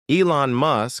Elon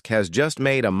Musk has just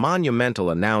made a monumental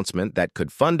announcement that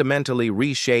could fundamentally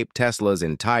reshape Tesla's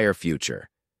entire future.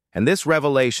 And this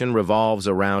revelation revolves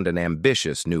around an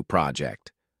ambitious new project,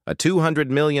 a $200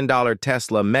 million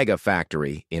Tesla mega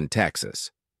factory in Texas.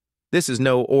 This is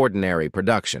no ordinary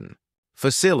production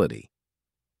facility.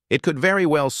 It could very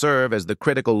well serve as the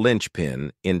critical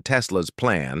linchpin in Tesla's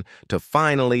plan to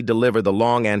finally deliver the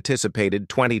long-anticipated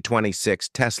 2026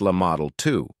 Tesla Model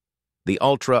 2, the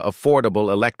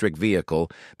ultra-affordable electric vehicle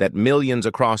that millions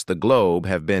across the globe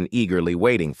have been eagerly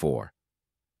waiting for.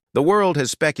 The world has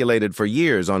speculated for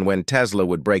years on when Tesla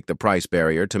would break the price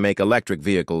barrier to make electric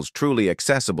vehicles truly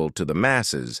accessible to the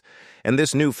masses, and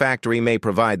this new factory may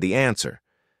provide the answer.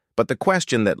 But the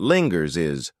question that lingers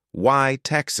is, why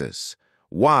Texas?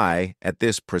 Why at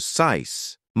this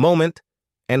precise moment?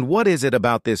 And what is it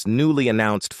about this newly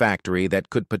announced factory that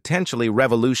could potentially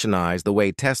revolutionize the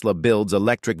way Tesla builds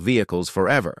electric vehicles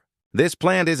forever? This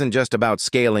plant isn't just about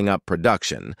scaling up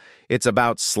production. It's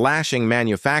about slashing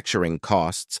manufacturing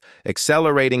costs,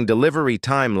 accelerating delivery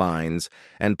timelines,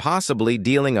 and possibly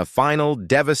dealing a final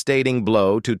devastating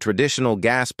blow to traditional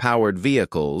gas-powered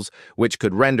vehicles, which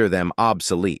could render them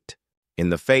obsolete.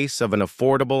 In the face of an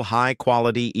affordable,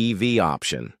 high-quality EV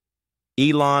option,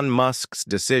 Elon Musk's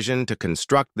decision to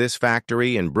construct this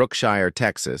factory in Brookshire,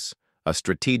 Texas, a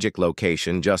strategic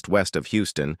location just west of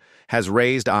Houston, has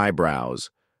raised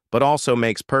eyebrows, but also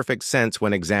makes perfect sense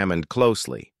when examined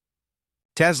closely.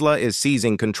 Tesla is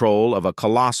seizing control of a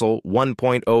colossal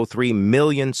 1.03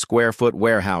 million square foot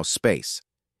warehouse space,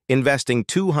 investing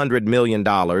 $200 million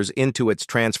into its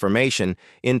transformation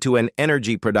into an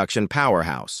energy production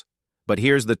powerhouse. But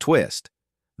here's the twist.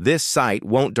 This site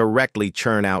won't directly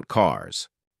churn out cars.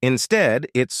 Instead,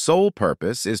 its sole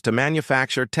purpose is to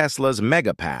manufacture Tesla's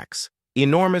Megapacks,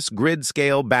 enormous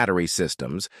grid-scale battery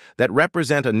systems that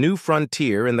represent a new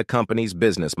frontier in the company's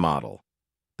business model.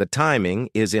 The timing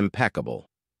is impeccable.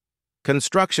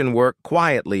 Construction work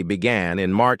quietly began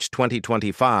in March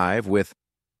 2025 with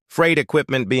freight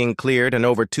equipment being cleared and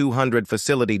over 200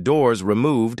 facility doors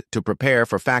removed to prepare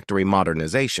for factory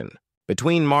modernization.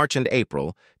 Between March and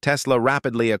April, Tesla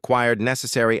rapidly acquired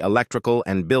necessary electrical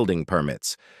and building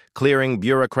permits, clearing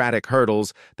bureaucratic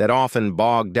hurdles that often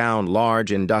bog down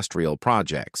large industrial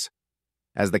projects.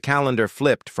 As the calendar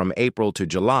flipped from April to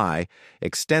July,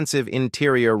 extensive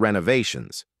interior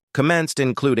renovations commenced,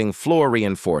 including floor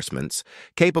reinforcements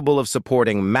capable of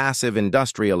supporting massive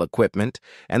industrial equipment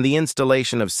and the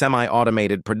installation of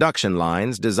semi-automated production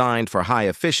lines designed for high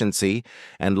efficiency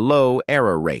and low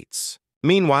error rates.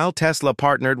 Meanwhile, Tesla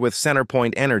partnered with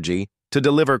CenterPoint Energy to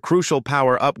deliver crucial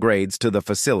power upgrades to the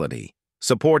facility,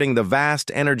 supporting the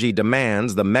vast energy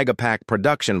demands the Megapack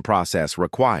production process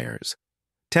requires.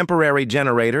 Temporary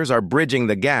generators are bridging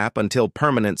the gap until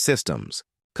permanent systems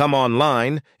come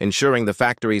online, ensuring the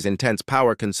factory's intense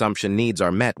power consumption needs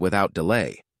are met without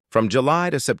delay. From July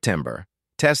to September,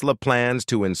 Tesla plans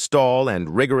to install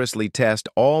and rigorously test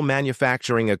all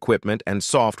manufacturing equipment and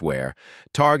software,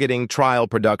 targeting trial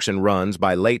production runs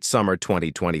by late summer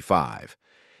 2025.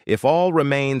 If all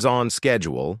remains on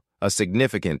schedule, a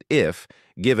significant if,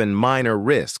 given minor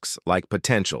risks like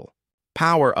potential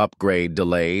power upgrade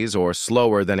delays or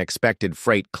slower than expected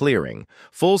freight clearing,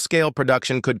 full-scale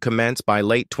production could commence by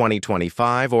late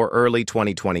 2025 or early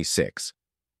 2026.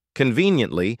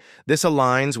 Conveniently, this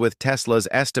aligns with Tesla's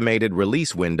estimated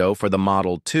release window for the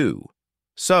Model 2.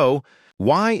 So,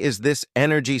 why is this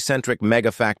energy-centric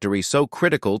megafactory so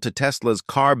critical to Tesla's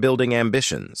car-building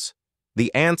ambitions?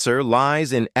 The answer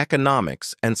lies in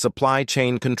economics and supply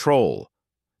chain control.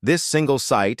 This single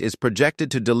site is projected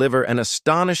to deliver an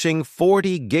astonishing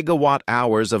 40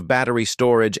 gigawatt-hours of battery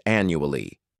storage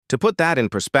annually. To put that in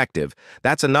perspective,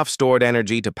 that's enough stored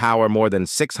energy to power more than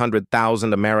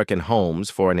 600,000 American homes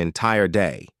for an entire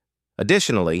day.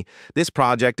 Additionally, this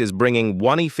project is bringing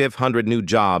 2,500 new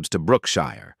jobs to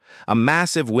Brookshire, a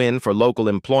massive win for local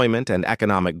employment and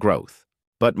economic growth.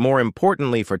 But more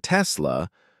importantly for Tesla,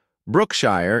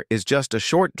 Brookshire is just a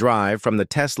short drive from the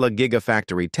Tesla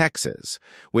Gigafactory, Texas,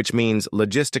 which means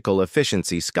logistical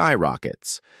efficiency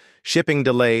skyrockets. Shipping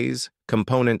delays,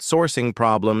 component sourcing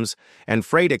problems, and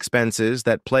freight expenses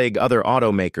that plague other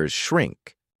automakers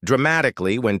shrink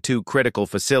dramatically when two critical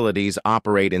facilities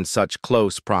operate in such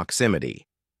close proximity.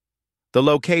 The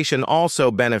location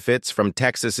also benefits from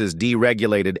Texas's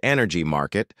deregulated energy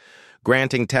market,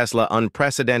 granting Tesla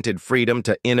unprecedented freedom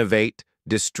to innovate,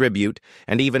 distribute,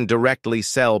 and even directly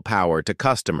sell power to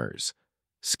customers,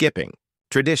 skipping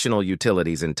traditional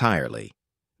utilities entirely.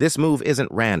 This move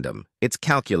isn't random, it's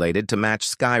calculated to match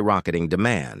skyrocketing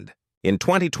demand. In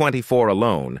 2024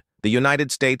 alone, the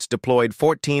United States deployed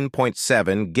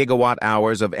 14.7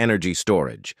 gigawatt-hours of energy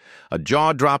storage, a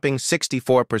jaw-dropping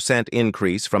 64%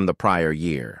 increase from the prior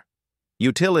year.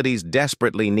 Utilities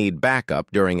desperately need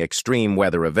backup during extreme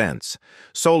weather events.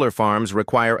 Solar farms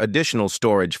require additional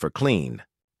storage for clean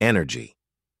energy.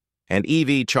 And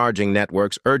EV charging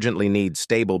networks urgently need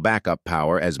stable backup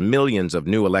power as millions of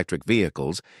new electric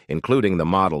vehicles, including the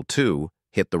Model 2,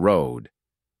 hit the road.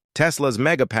 Tesla's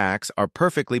Megapacks are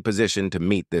perfectly positioned to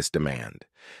meet this demand.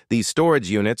 These storage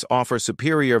units offer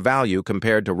superior value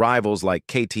compared to rivals like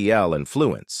KTL and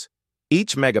Fluence.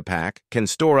 Each Megapack can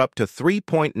store up to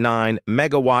 3.9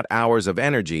 megawatt-hours of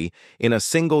energy in a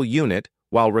single unit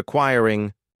while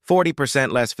requiring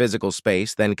 40% less physical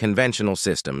space than conventional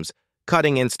systems,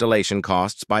 cutting installation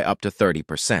costs by up to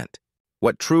 30%.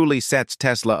 What truly sets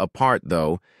Tesla apart,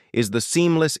 though, is the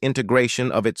seamless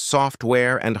integration of its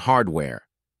software and hardware,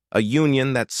 a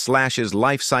union that slashes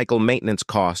lifecycle maintenance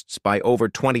costs by over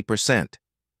 20%,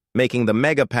 making the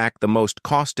Megapack the most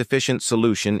cost-efficient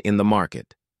solution in the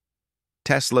market.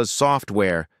 Tesla's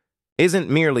software isn't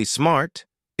merely smart,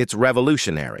 it's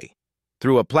revolutionary.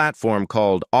 Through a platform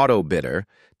called Automotive,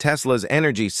 Tesla's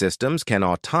energy systems can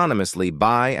autonomously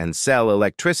buy and sell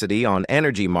electricity on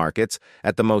energy markets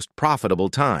at the most profitable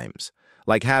times,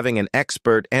 like having an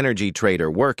expert energy trader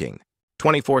working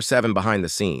 24/7 behind the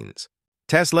scenes.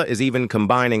 Tesla is even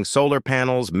combining solar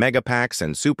panels, megapacks,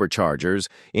 and superchargers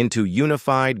into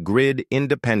unified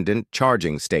grid-independent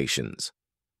charging stations.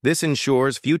 This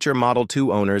ensures future Model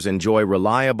 2 owners enjoy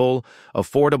reliable,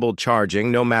 affordable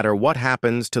charging no matter what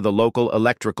happens to the local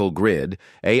electrical grid,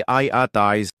 a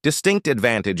distinct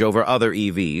advantage over other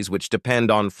EVs which depend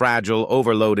on fragile,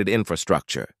 overloaded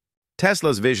infrastructure.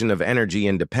 Tesla's vision of energy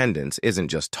independence isn't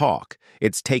just talk,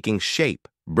 it's taking shape,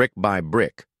 brick by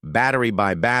brick, battery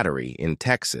by battery in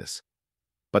Texas.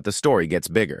 But the story gets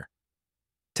bigger.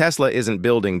 Tesla isn't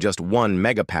building just one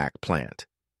Megapack plant.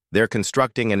 They're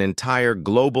constructing an entire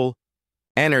global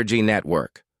energy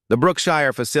network. The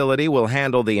Brookshire facility will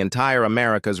handle the entire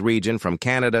Americas region from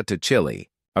Canada to Chile.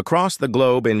 Across the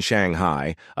globe in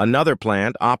Shanghai, another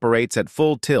plant operates at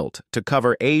full tilt to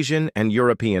cover Asian and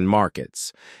European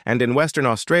markets. And in Western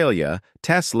Australia,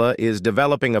 Tesla is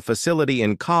developing a facility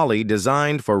in Cali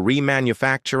designed for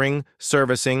remanufacturing,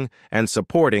 servicing, and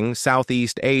supporting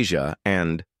Southeast Asia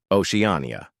and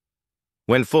Oceania.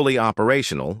 When fully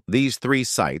operational, these three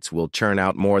sites will churn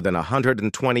out more than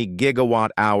 120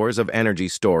 gigawatt-hours of energy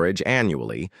storage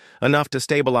annually, enough to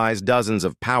stabilize dozens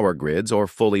of power grids or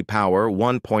fully power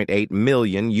 1.8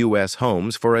 million U.S.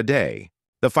 homes for a day.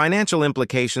 The financial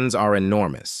implications are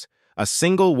enormous. A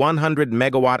single 100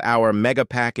 megawatt-hour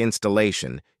Megapack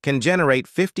installation can generate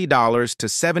 $50 to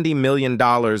 $70 million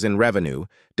in revenue,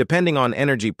 depending on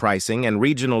energy pricing and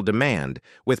regional demand,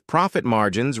 with profit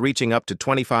margins reaching up to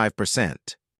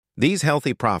 25%. These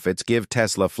healthy profits give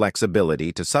Tesla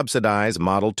flexibility to subsidize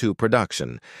Model 2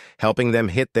 production, helping them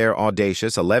hit their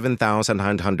audacious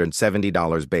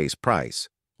 $11,970 base price,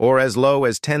 or as low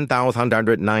as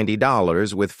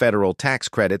 $10,190 with federal tax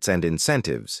credits and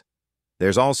incentives.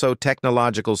 There's also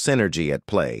technological synergy at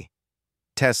play.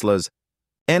 Tesla's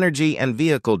energy and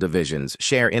vehicle divisions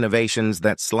share innovations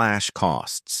that slash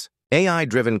costs.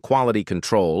 AI-driven quality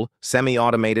control,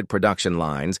 semi-automated production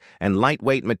lines, and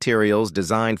lightweight materials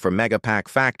designed for Megapack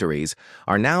factories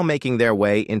are now making their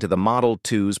way into the Model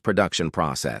 2's production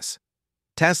process.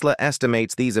 Tesla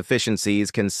estimates these efficiencies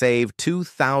can save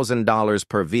 $2,000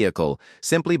 per vehicle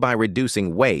simply by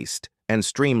reducing waste and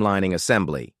streamlining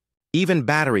assembly. Even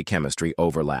battery chemistry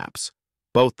overlaps.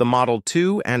 Both the Model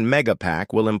 2 and Megapack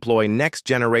will employ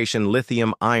next-generation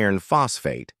lithium iron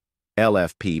phosphate,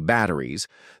 LFP batteries,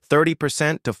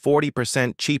 30% to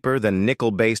 40% cheaper than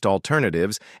nickel-based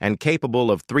alternatives and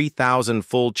capable of 3,000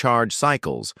 full charge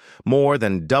cycles, more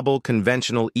than double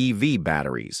conventional EV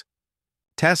batteries.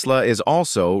 Tesla is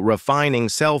also refining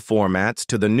cell formats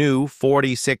to the new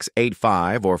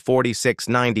 4685 or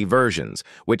 4690 versions,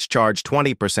 which charge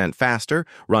 20% faster,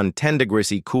 run 10 degrees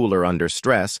C cooler under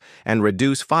stress, and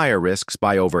reduce fire risks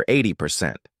by over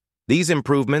 80%. These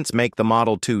improvements make the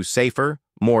Model 2 safer,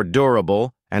 more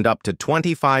durable, and up to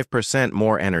 25%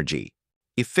 more energy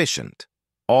efficient,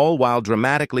 all while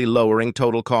dramatically lowering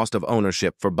total cost of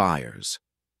ownership for buyers.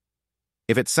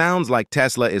 If it sounds like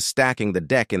Tesla is stacking the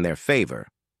deck in their favor,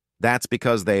 that's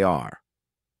because they are.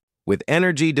 With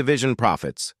energy division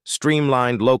profits,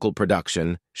 streamlined local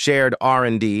production, shared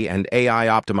R&D, and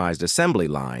AI-optimized assembly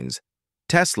lines,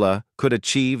 Tesla could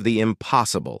achieve the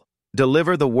impossible: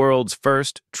 deliver the world's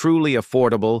first truly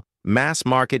affordable,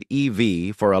 mass-market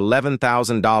EV for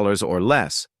 $11,000 or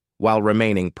less while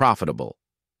remaining profitable.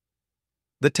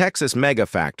 The Texas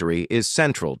Megafactory is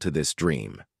central to this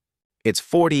dream. Its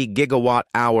 40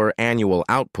 gigawatt-hour annual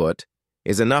output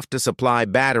is enough to supply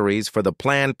batteries for the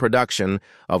planned production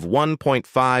of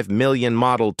 1.5 million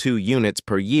Model 2 units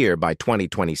per year by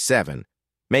 2027,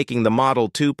 making the Model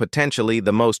 2 potentially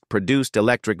the most produced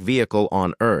electric vehicle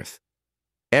on Earth.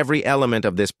 Every element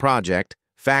of this project,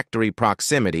 factory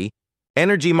proximity,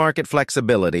 energy market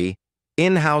flexibility,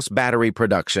 in-house battery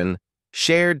production,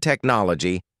 shared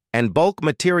technology, and bulk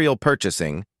material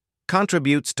purchasing,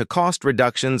 contributes to cost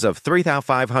reductions of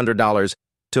 $3,500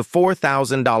 to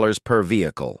 $4,000 per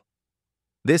vehicle.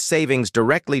 This savings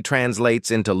directly translates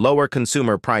into lower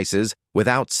consumer prices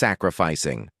without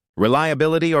sacrificing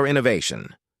reliability or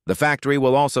innovation. The factory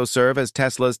will also serve as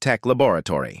Tesla's tech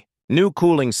laboratory. New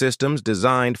cooling systems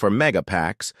designed for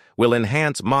megapacks will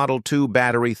enhance Model 2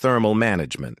 battery thermal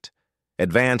management.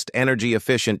 Advanced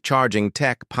energy-efficient charging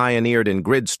tech pioneered in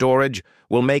grid storage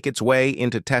will make its way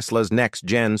into Tesla's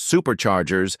next-gen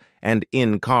superchargers and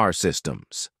in-car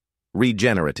systems.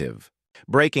 Regenerative.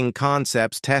 Braking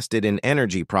concepts tested in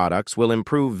energy products will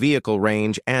improve vehicle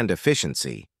range and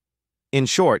efficiency. In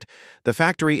short, the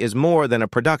factory is more than a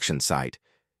production site.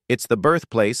 It's the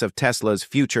birthplace of Tesla's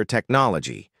future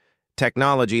technology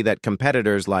that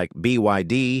competitors like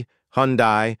BYD,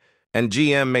 Hyundai, and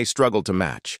GM may struggle to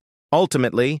match.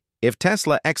 Ultimately, if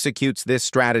Tesla executes this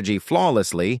strategy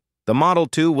flawlessly, the Model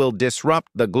 2 will disrupt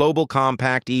the global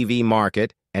compact EV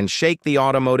market and shake the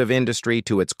automotive industry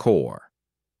to its core.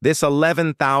 This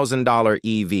 $11,000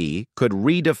 EV could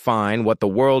redefine what the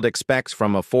world expects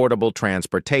from affordable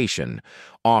transportation,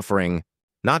 offering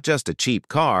not just a cheap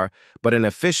car, but an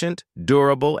efficient,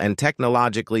 durable, and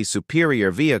technologically superior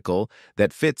vehicle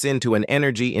that fits into an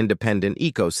energy-independent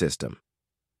ecosystem.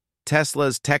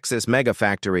 Tesla's Texas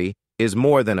Megafactory is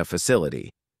more than a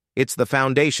facility. It's the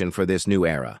foundation for this new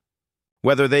era.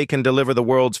 Whether they can deliver the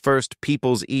world's first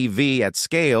people's EV at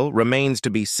scale remains to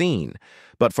be seen,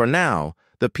 but for now,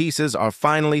 the pieces are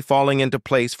finally falling into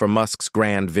place for Musk's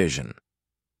grand vision.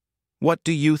 What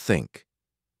do you think?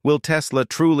 Will Tesla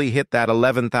truly hit that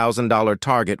 $11,000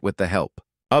 target with the help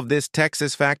of this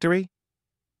Texas factory?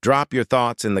 Drop your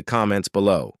thoughts in the comments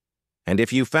below. And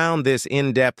if you found this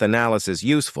in-depth analysis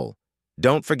useful,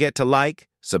 don't forget to like,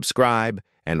 subscribe,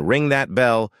 and ring that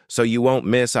bell so you won't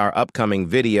miss our upcoming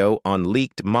video on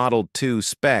leaked Model 2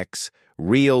 specs,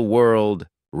 real-world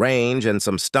range, and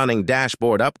some stunning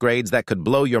dashboard upgrades that could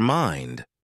blow your mind.